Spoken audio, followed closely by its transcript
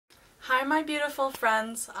Hi my beautiful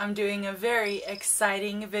friends, I'm doing a very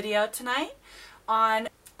exciting video tonight on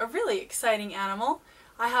a really exciting animal.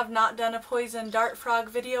 I have not done a poison dart frog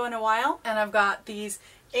video in a while, and I've got these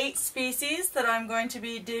 8 species that I'm going to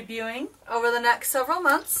be debuting over the next several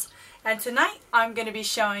months, and tonight I'm going to be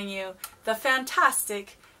showing you the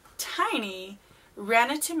fantastic, tiny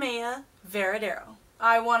Ranitomeya veradero.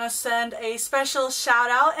 I want to send a special shout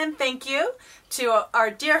out and thank you to our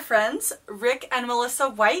dear friends Rick and Melissa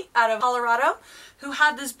White out of Colorado, who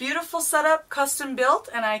had this beautiful setup custom built,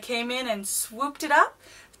 and I came in and swooped it up.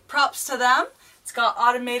 Props to them. It's got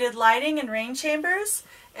automated lighting and rain chambers,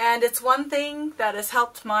 and it's one thing that has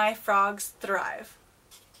helped my frogs thrive.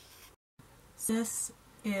 This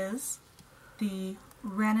is the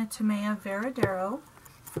Ranitomeya veradero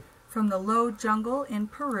from the low jungle in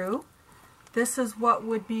Peru. This is what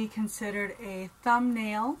would be considered a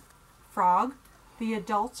thumbnail frog. The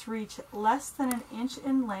adults reach less than an inch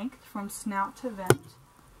in length from snout to vent.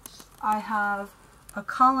 I have a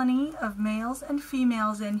colony of males and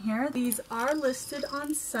females in here. These are listed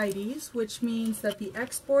on CITES, which means that the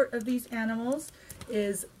export of these animals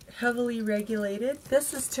is heavily regulated.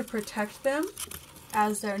 This is to protect them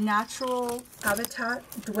as their natural habitat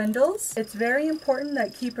dwindles. It's very important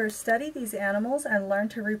that keepers study these animals and learn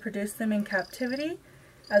to reproduce them in captivity,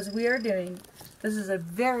 as we are doing. This is a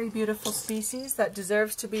very beautiful species that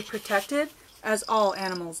deserves to be protected, as all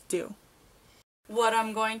animals do. What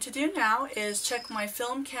I'm going to do now is check my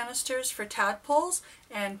film canisters for tadpoles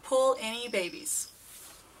and pull any babies.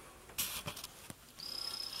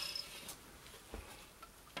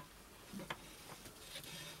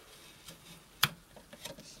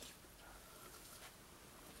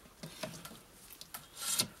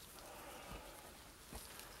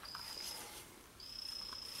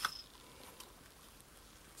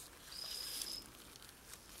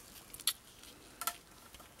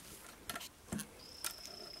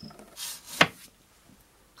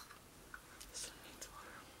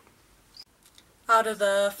 Out of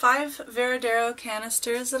the 5 veradero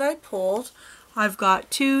canisters that I pulled, I've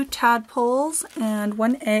got 2 tadpoles and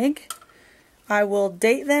 1 egg. I will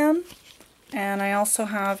date them, and I also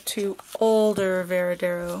have 2 older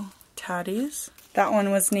veradero taddies. That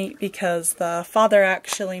one was neat because the father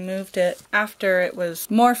actually moved it after it was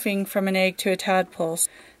morphing from an egg to a tadpole.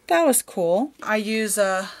 That was cool. I use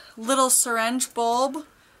a little syringe bulb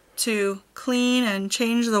to clean and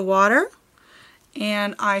change the water.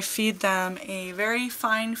 And I feed them a very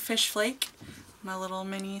fine fish flake, my little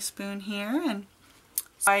mini spoon here, and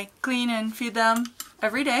I clean and feed them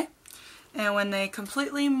every day. And when they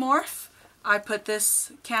completely morph, I put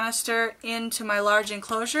this canister into my large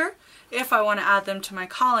enclosure if I want to add them to my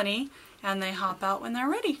colony, and they hop out when they're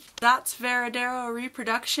ready. That's veradero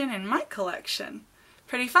reproduction in my collection.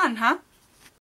 Pretty fun, huh?